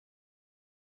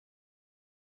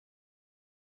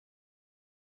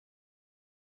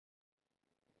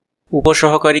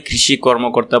উপ-সহকারী কৃষি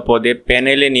কর্মকর্তা পদে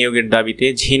প্যানেলে নিয়োগের দাবিতে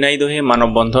ঝিনাইদহে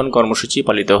মানববন্ধন কর্মসূচি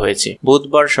পালিত হয়েছে।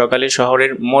 বুধবার সকালে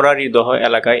শহরের মোরারিদহ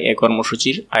এলাকায় এ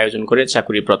কর্মসূচির আয়োজন করে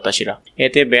চাকুরি প্রত্যাশীরা।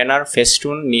 এতে ব্যানার,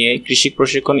 ফেস্টুন নিয়ে কৃষি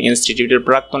প্রশিক্ষণ ইনস্টিটিউটের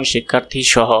প্রাক্তন শিক্ষার্থী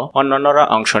সহ অন্যান্যরা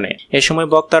অংশ নেয়। এ সময়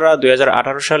বক্তারা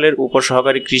 2018 সালের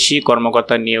উপ-সহকারী কৃষি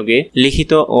কর্মকর্তা নিয়োগে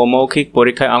লিখিত ও মৌখিক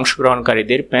পরীক্ষায়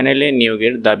অংশগ্রহণকারীদের প্যানেলে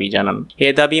নিয়োগের দাবি জানান। এ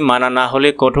দাবি মানা না হলে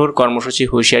কঠোর কর্মসূচি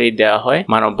হুঁশিয়ারি দেওয়া হয়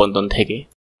মানববন্ধন থেকে।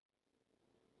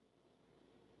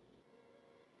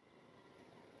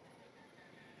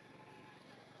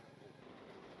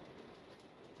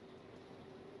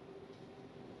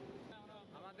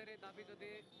 আমাদের এই দাবি যদি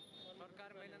সরকার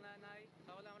মেনে না নেয়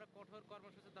তাহলে আমরা কঠোর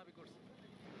কর্মসূচির দাবি করছি।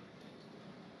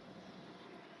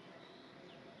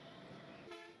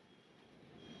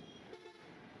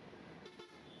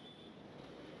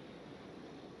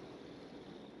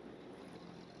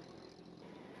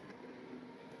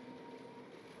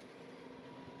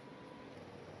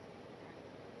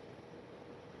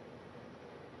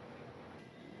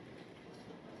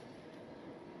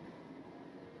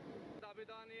 দাবি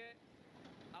দেওয়া নিয়ে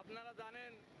আপনারা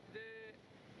জানেন যে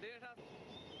দেশ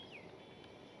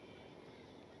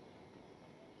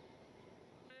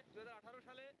 2018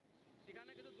 সালে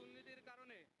এখানে কিছু দুর্নীতির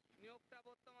কারণে নিয়োগটা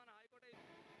বর্তমান হাইকোর্টে।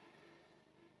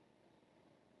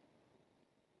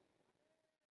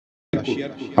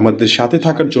 আমাদের সাথে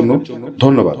থাকার জন্য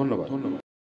ধন্যবাদ।